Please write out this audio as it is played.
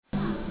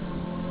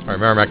All right,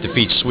 Merrimack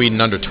defeats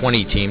Sweden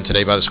under-20 team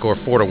today by the score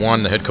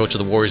 4-1. The head coach of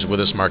the Warriors is with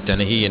us, Mark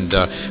Dennehy. And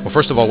well,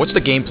 first of all, what's the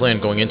game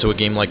plan going into a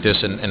game like this,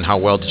 and how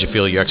well did you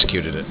feel you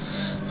executed it?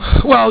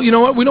 Well, you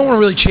know what? We don't want to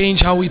really change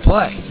how we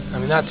play. I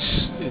mean, that's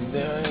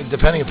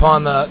depending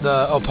upon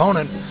the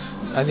opponent.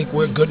 I think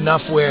we're good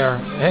enough where,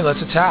 hey,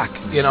 let's attack.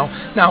 You know.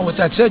 Now, with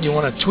that said, you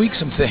want to tweak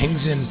some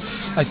things, and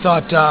I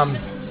thought,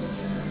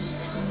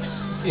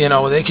 you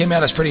know, they came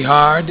at us pretty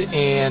hard,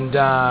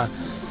 and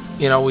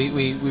you know,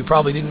 we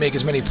probably didn't make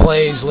as many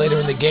plays later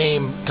in the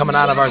game coming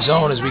out of our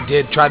zone as we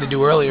try to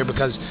do earlier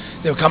because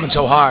they were coming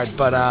so hard.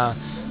 But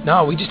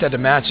no, we just had to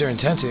match their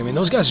intensity. I mean,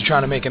 those guys are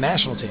trying to make a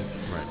national team.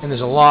 And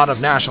there's a lot of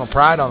national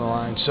pride on the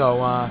line.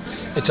 So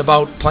it's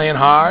about playing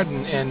hard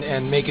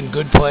and making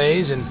good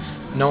plays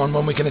and knowing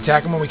when we can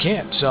attack and when we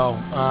can't. So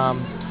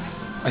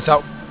I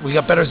thought we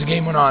got better as the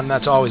game went on, and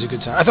that's always a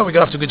good sign. I thought we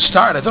got off to a good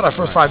start. I thought our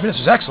first 5 minutes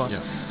was excellent.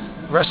 Yeah.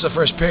 The rest of the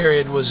first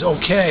period was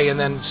okay, and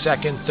then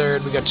second,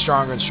 third, we got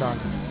stronger and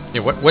stronger.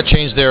 Yeah, what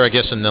changed there, I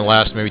guess, in the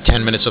last maybe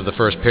 10 minutes of the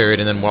first period,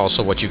 and then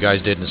also what you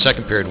guys did in the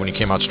second period when you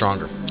came out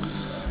stronger?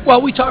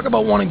 Well, we talk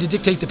about wanting to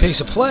dictate the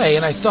pace of play,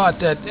 and I thought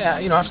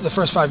that you know, after the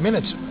first 5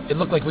 minutes, it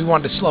looked like we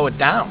wanted to slow it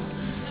down,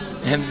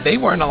 and they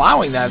weren't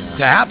allowing that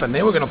to happen.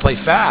 They were going to play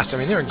fast. I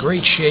mean, they're in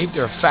great shape.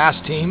 They're a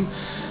fast team.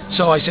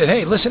 So I said,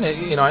 hey, listen,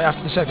 you know,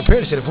 after the second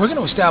period, I said, if we're going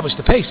to establish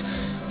the pace,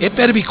 it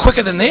better be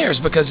quicker than theirs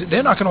because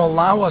they're not going to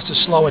allow us to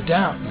slow it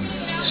down.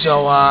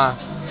 So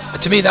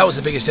to me, that was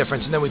the biggest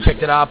difference. And then we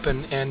picked it up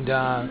and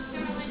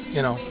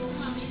you know,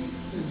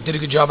 did a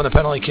good job on the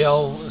penalty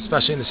kill,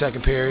 especially in the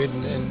second period,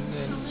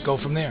 and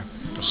go from there.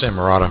 Sam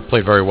Marotta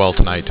played very well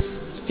tonight.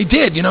 He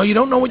did. You know, you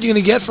don't know what you're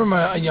going to get from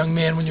a young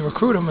man when you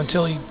recruit him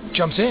until he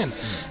jumps in.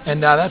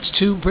 And that's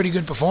two pretty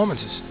good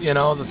performances. You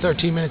know, the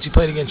 13 minutes he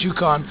played against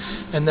UConn,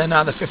 and then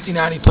the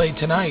 59 he played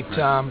tonight.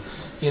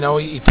 You know,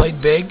 he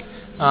played big,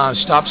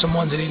 stopped some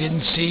ones that he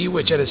didn't see,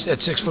 which at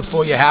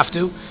 6'4" you have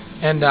to.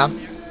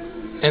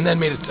 And then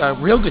made a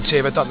real good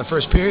save, I thought, in the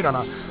first period on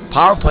a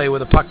power play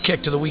with a puck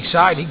kick to the weak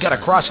side. He got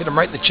across, hit him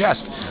right in the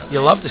chest.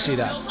 You love to see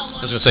that.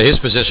 I was going to say, his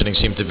positioning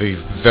seemed to be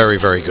very,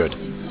 very good.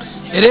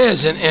 It is,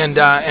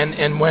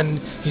 and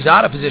when he's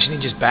out of position, he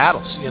just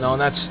battles, you know,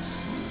 and that's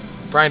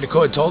Brian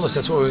DeCoy told us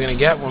that's what we were going to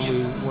get when he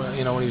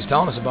was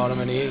telling us about him,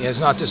 and he has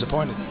not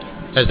disappointed.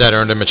 Has that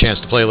earned him a chance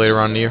to play later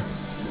on in the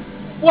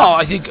year? Well,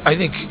 I think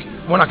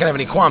we're not going to have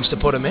any qualms to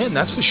put him in,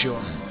 that's for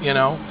sure. You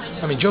know,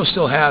 I mean, Joe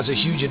still has a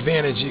huge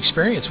advantage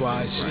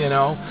experience-wise. You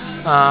know,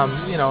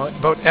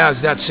 but as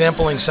that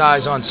sampling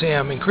size on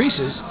Sam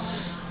increases,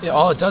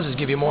 all it does is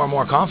give you more and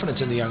more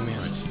confidence in the young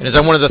man. And is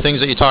that one of the things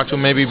that you talk to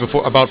him maybe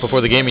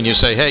before the game, and you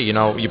say, hey, you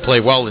know, you play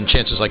well in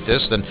chances like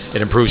this, then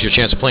it improves your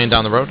chance of playing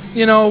down the road?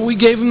 You know, we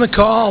gave him the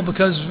call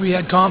because we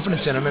had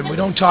confidence in him, and we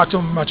don't talk to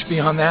him much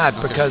beyond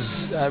that because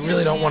I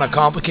really don't want to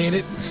complicate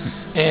it.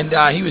 And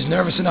he was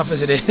nervous enough as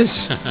it is.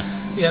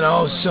 You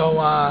know, so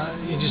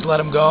you just let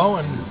him go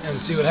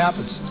and see what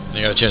happens.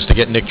 You got a chance to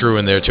get Nick Drew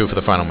in there, too, for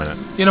the final minute.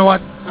 You know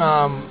what?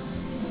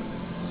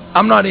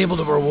 I'm not able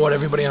to reward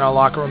everybody in our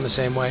locker room the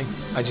same way.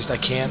 I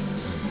can't.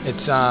 It's,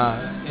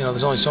 you know,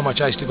 there's only so much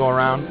ice to go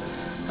around.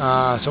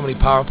 So many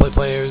power play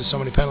players, so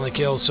many penalty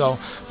kills. So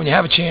when you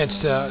have a chance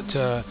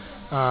to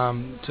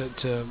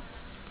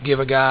give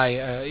a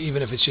guy,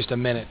 even if it's just a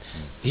minute,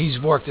 he's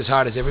worked as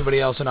hard as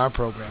everybody else in our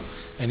program,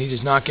 and he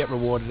does not get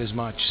rewarded as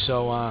much.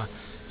 So,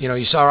 you know,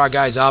 you saw our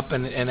guys up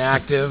and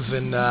active,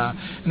 and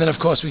then, of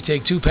course, we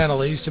take 2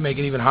 penalties to make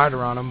it even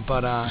harder on him.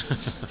 But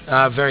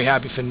very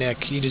happy for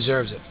Nick. He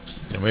deserves it.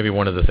 You know, maybe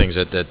one of the things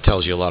that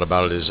tells you a lot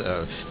about it is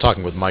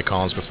talking with Mike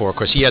Collins before. Of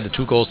course, he had the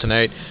 2 goals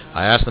tonight.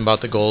 I asked him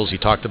about the goals. He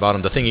talked about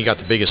them. The thing he got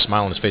the biggest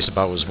smile on his face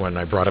about was when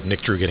I brought up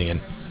Nick Drew getting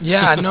in.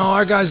 Yeah, no,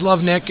 our guys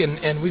love Nick,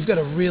 and we've got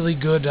a really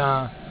good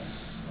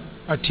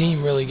our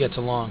team really gets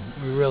along.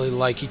 We really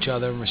like each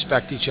other and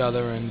respect each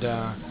other, and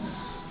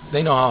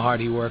they know how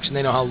hard he works, and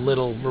they know how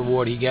little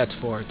reward he gets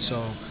for it. So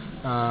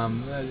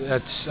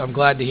I'm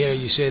glad to hear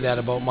you say that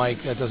about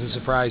Mike. That doesn't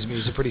surprise me.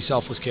 He's a pretty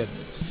selfless kid.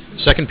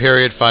 Second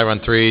period,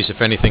 5-on-3s.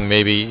 If anything,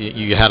 maybe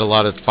you had a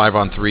lot of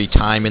 5-on-3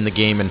 time in the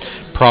game and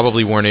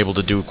probably weren't able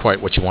to do quite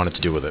what you wanted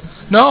to do with it.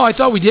 No, I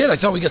thought we did. I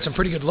thought we got some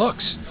pretty good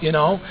looks. You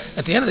know,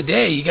 at the end of the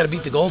day, you got to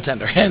beat the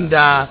goaltender, and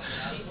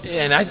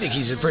I think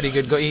he's a pretty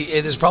good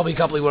there's probably a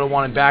couple he would have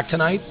wanted back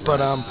tonight,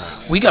 but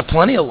we got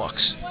plenty of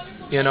looks.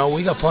 You know,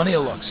 we got plenty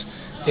of looks.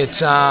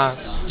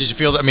 It's. Did you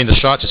feel that? I mean, the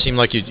shots. It seemed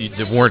like you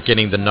weren't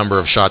getting the number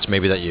of shots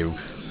maybe that you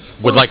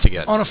would like to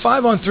get. On a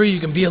 5-on-3, you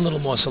can be a little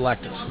more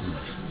selective.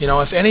 You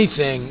know, if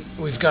anything,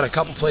 we've got a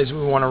couple plays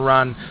we want to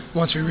run.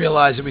 Once we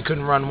realized that we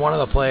couldn't run one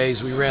of the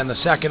plays, we ran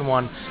the second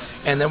one,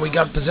 and then we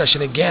got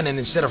possession again, and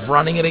instead of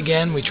running it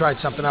again, we tried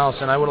something else,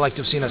 and I would like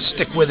to have seen us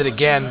stick with it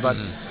again, but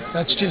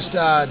that's just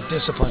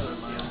discipline.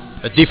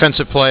 A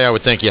defensive play, I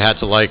would think you had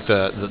to like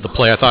the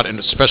play. I thought, and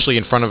especially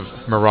in front of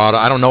Marotta.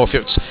 I don't know if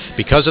it's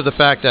because of the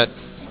fact that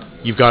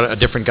you've got a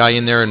different guy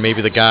in there, and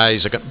maybe the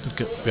guys are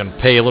going to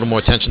pay a little more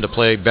attention to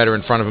play better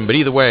in front of him. But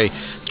either way,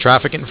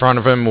 traffic in front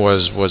of him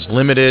was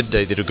limited.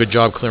 They did a good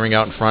job clearing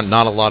out in front.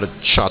 Not a lot of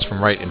shots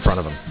from right in front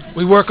of him.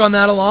 We work on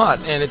that a lot,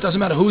 and it doesn't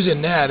matter who's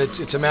in net.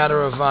 It's a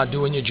matter of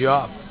doing your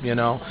job, you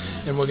know.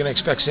 And we're going to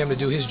expect Sam to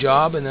do his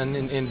job, and then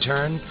in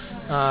turn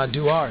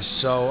do ours.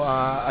 So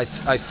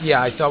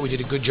I thought we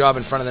did a good job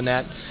in front of the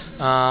net.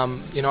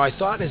 You know, I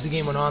thought as the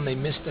game went on, they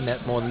missed the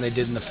net more than they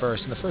did in the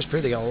first. In the first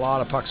period, they got a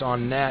lot of pucks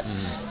on net,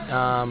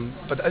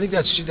 but I think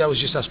that was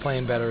just us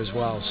playing better as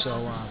well.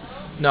 So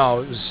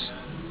no, it was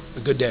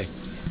a good day.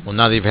 Well,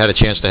 now that you've had a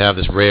chance to have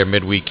this rare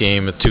midweek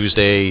game, a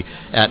Tuesday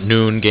at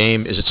noon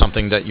game, is it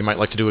something that you might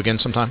like to do again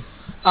sometime?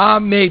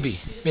 Maybe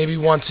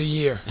once a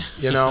year.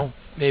 You know,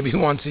 maybe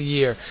once a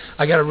year.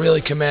 I got to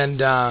really commend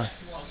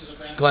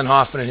Glenn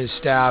Hoffman and his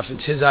staff.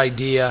 It's his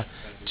idea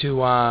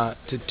to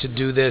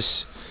do this,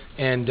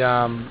 and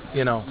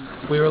you know,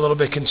 we were a little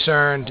bit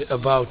concerned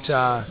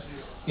about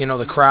you know,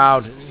 the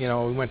crowd. You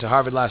know, we went to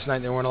Harvard last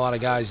night. There weren't a lot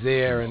of guys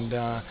there,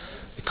 and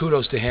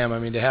kudos to him. I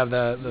mean, to have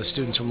the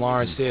students from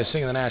Lawrence there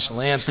singing the national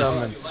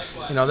anthem, and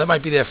you know, that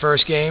might be their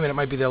first game and it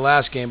might be their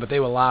last game, but they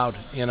were loud,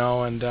 you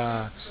know, and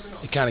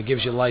it kind of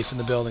gives you life in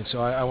the building.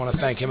 So I want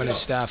to thank him and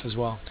his staff as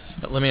well.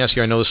 Let me ask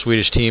you, I know the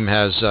Swedish team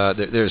has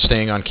they're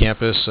staying on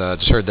campus.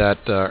 Just heard that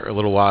a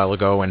little while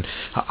ago. And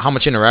how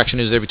much interaction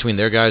is there between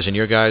their guys and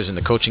your guys and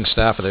the coaching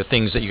staff? Are there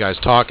things that you guys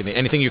talk and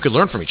anything you could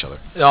learn from each other?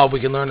 Oh, we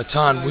can learn a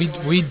ton.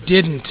 We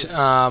didn't.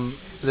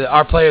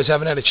 Our players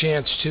haven't had a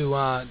chance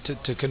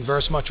to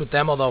converse much with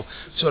them, although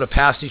sort of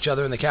past each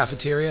other in the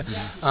cafeteria.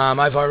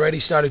 I've already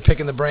started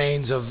picking the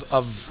brains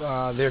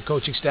of their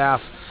coaching staff,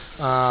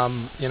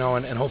 you know,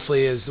 and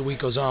hopefully as the week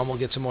goes on, we'll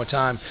get some more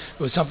time.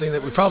 It was something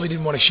that we probably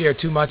didn't want to share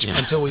too much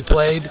until we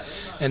played,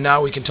 and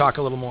now we can talk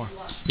a little more.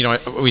 You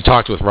know, we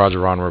talked with Roger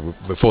Ronwer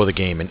before the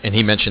game, and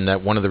he mentioned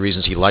that one of the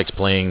reasons he liked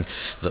playing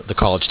the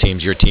college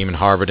teams, your team in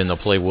Harvard, and they'll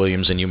play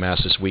Williams and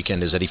UMass this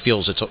weekend, is that he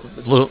feels it's a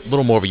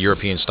little more of a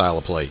European style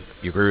of play.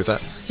 You agree with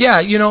that? Yeah,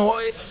 you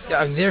know,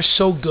 they're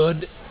so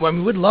good. Well, I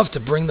mean, we'd love to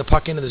bring the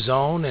puck into the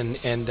zone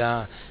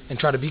and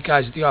try to beat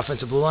guys at the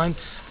offensive blue line.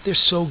 They're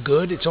so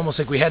good. It's almost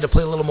like we had to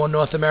play a little more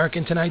North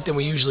American tonight than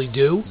we usually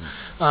do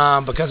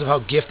because of how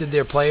gifted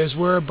their players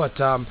were. But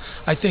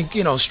I think,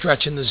 you know,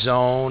 stretching the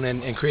zone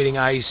and creating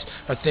ice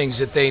are things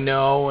that they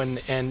know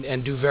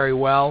and do very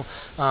well.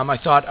 I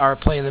thought our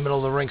play in the middle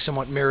of the rink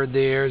somewhat mirrored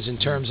theirs in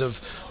terms of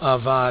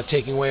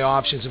taking away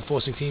options and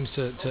forcing teams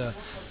to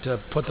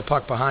put the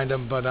puck behind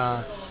them. But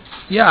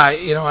yeah,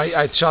 you know,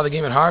 I saw the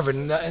game at Harvard,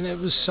 and it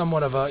was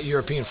somewhat of a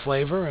European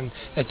flavor, and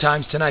at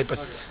times tonight. But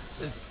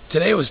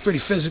today was pretty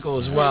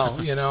physical as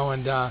well, you know,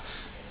 and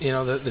you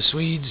know, the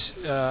Swedes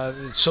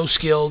so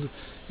skilled,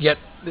 yet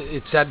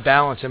it's that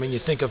balance. I mean, you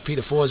think of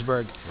Peter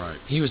Forsberg. Right.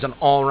 He was an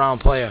all-around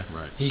player.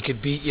 Right. He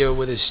could beat you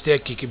with his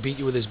stick. He could beat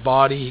you with his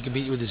body. He could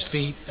beat you with his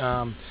feet.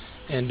 And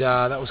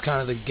that was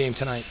kind of the game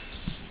tonight.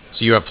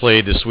 So you have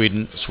played the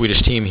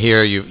Swedish team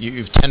here.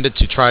 You've tended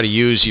to try to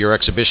use your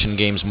exhibition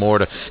games more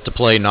to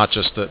play not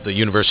just the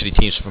university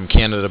teams from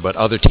Canada, but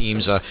other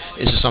teams.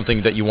 Is this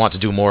something that you want to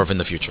do more of in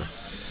the future?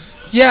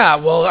 Yeah,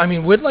 well, I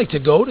mean, we'd like to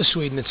go to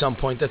Sweden at some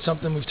point. That's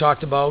something we've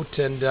talked about,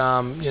 and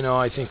you know,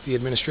 I think the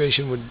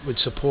administration would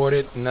support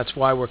it, and that's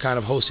why we're kind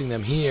of hosting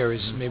them here,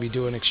 is maybe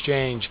do an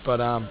exchange. But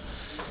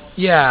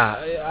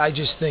yeah, I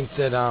just think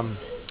that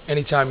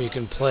anytime you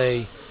can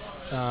play,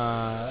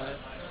 the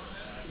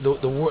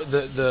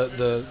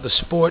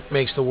sport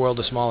makes the world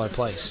a smaller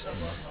place,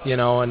 you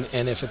know.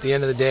 And if at the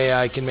end of the day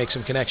I can make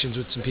some connections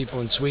with some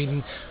people in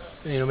Sweden,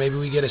 you know, maybe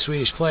we get a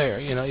Swedish player.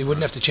 You know, you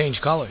wouldn't have to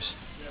change colors.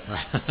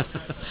 Right.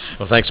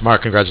 Well, thanks,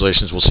 Mark.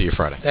 Congratulations. We'll see you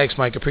Friday. Thanks,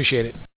 Mike. Appreciate it.